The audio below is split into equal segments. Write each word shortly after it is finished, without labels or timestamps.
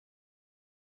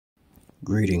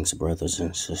Greetings, brothers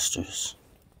and sisters.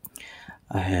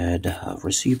 I had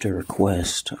received a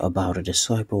request about a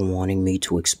disciple wanting me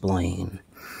to explain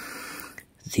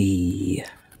the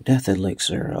Death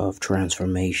Elixir of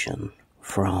transformation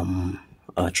from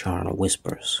Charnel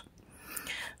Whispers.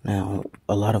 Now,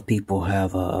 a lot of people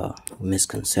have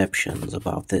misconceptions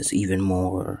about this, even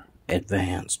more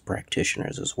advanced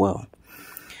practitioners as well.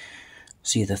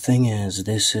 See, the thing is,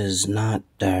 this is not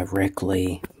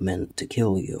directly meant to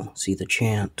kill you. See, the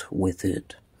chant with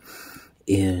it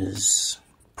is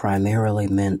primarily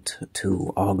meant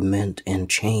to augment and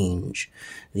change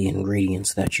the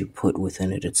ingredients that you put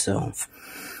within it itself.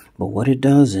 But what it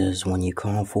does is, when you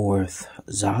call forth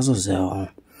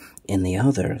Zazazel and the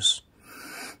others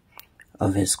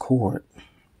of his court,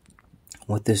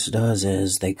 what this does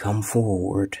is they come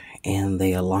forward and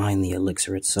they align the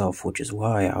elixir itself, which is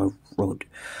why I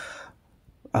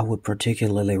would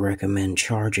particularly recommend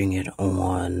charging it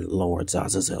on Lord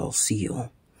Zazazel's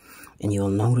seal. And you'll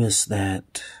notice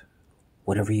that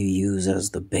whatever you use as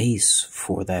the base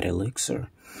for that elixir,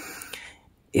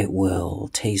 it will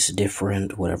taste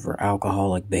different. Whatever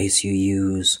alcoholic base you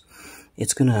use,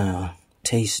 it's going to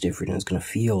taste different. It's going to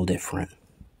feel different.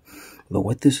 But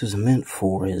what this is meant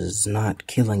for is not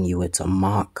killing you. It's a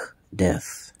mock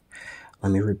death.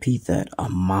 Let me repeat that. A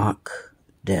mock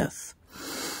death.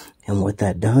 And what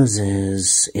that does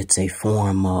is, it's a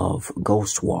form of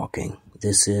ghostwalking.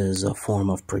 This is a form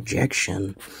of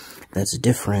projection that's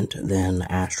different than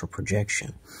astral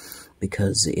projection,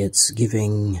 because it's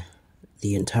giving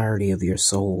the entirety of your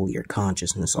soul, your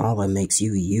consciousness, all that makes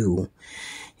you you,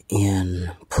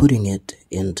 and putting it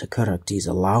into Keraktien,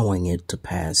 allowing it to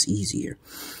pass easier.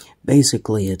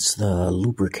 Basically, it's the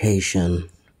lubrication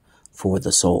for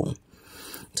the soul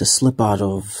to slip out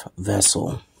of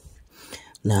vessel.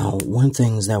 Now, one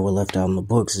things that were left out in the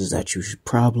books is that you should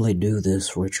probably do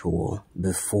this ritual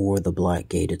before the Black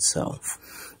Gate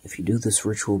itself. If you do this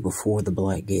ritual before the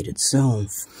Black Gate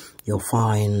itself, you'll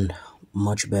find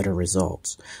much better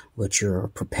results. But you're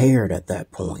prepared at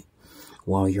that point.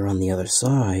 While you're on the other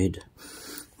side,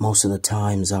 most of the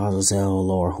time Zazazel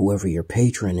or whoever your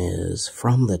patron is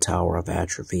from the Tower of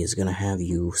Atrophy is going to have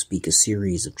you speak a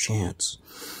series of chants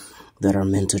that are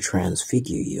meant to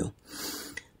transfigure you,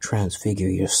 transfigure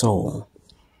your soul.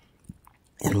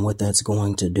 And what that's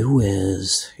going to do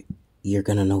is, you're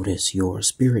going to notice your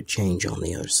spirit change on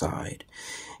the other side.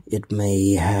 It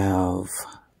may have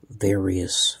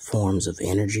various forms of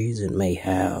energies. It may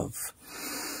have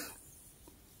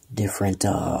different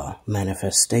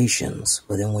manifestations,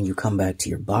 but then when you come back to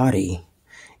your body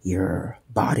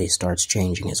starts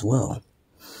changing as well.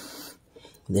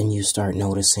 Then you start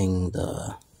noticing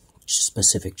the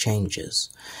specific changes.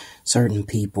 Certain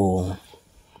people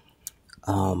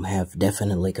have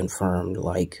definitely confirmed,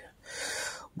 like,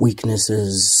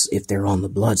 weaknesses if they're on the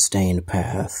bloodstained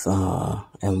path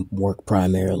and work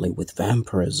primarily with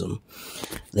vampirism.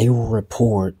 They will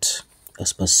report a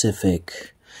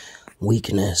specific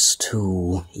weakness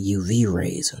to UV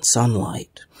rays and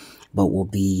sunlight, but will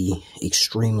be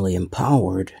extremely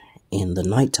empowered in the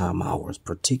nighttime hours,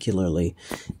 particularly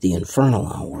the infernal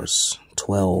hours,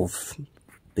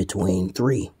 between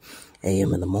 3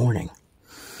 a.m. in the morning.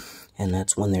 And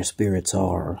that's when their spirits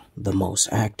are the most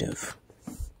active.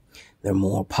 They're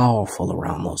more powerful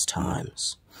around those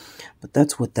times. But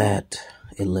that's what that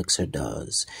elixir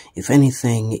does. If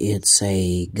anything, it's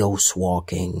a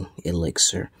ghostwalking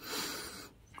elixir.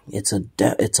 It's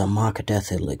a mock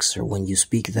death elixir. When you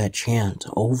speak that chant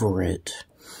over it,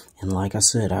 and like I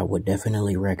said, I would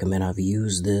definitely recommend, I've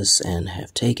used this and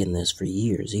have taken this for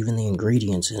years. Even the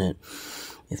ingredients in it,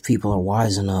 if people are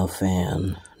wise enough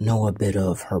and know a bit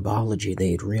of herbology,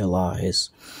 they'd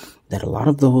realize that a lot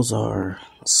of those are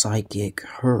psychic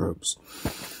herbs.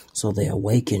 So they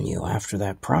awaken you. After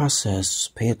that process,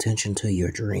 pay attention to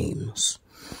your dreams.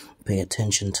 Pay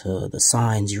attention to the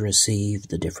signs you receive,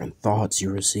 the different thoughts you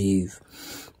receive,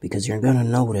 because you're going to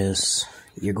notice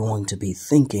you're going to be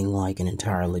thinking like an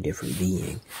entirely different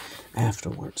being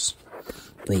afterwards.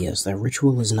 But yes, that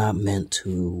ritual is not meant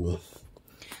to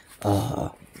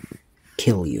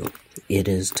kill you. It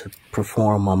is to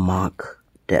perform a mock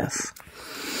death.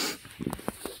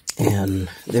 And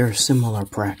there are similar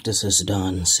practices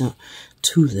done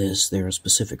to this. There are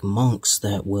specific monks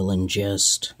that will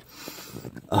ingest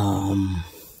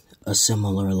a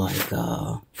similar,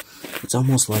 it's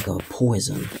almost like a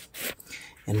poison.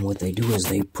 And what they do is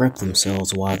they prep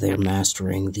themselves while they're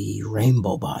mastering the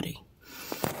rainbow body.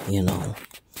 You know,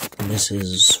 and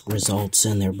this results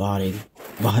in their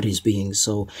bodies being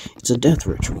so, it's a death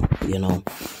ritual, you know.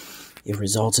 It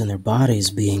results in their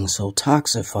bodies being so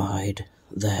toxified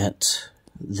that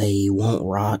They won't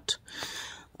rot.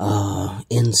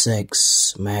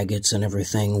 Insects, maggots, and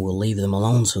everything will leave them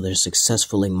alone, so they're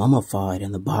successfully mummified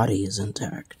and the body is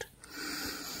intact.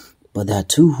 But that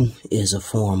too is a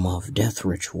form of death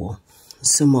ritual,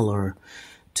 similar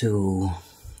to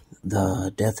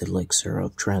the Death Elixir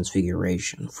of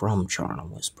Transfiguration from Charnel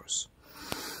Whispers.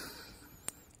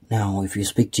 Now, if you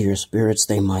speak to your spirits,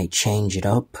 they might change it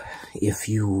up. If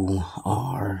you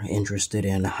are interested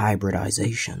in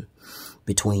hybridization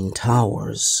between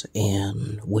towers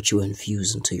and what you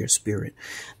infuse into your spirit,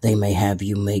 they may have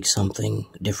you make something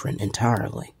different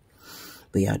entirely.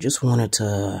 But yeah, I just wanted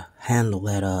to handle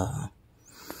that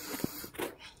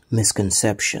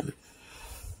misconception.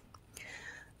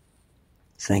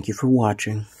 Thank you for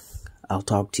watching. I'll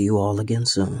talk to you all again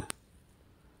soon.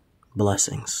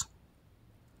 Blessings.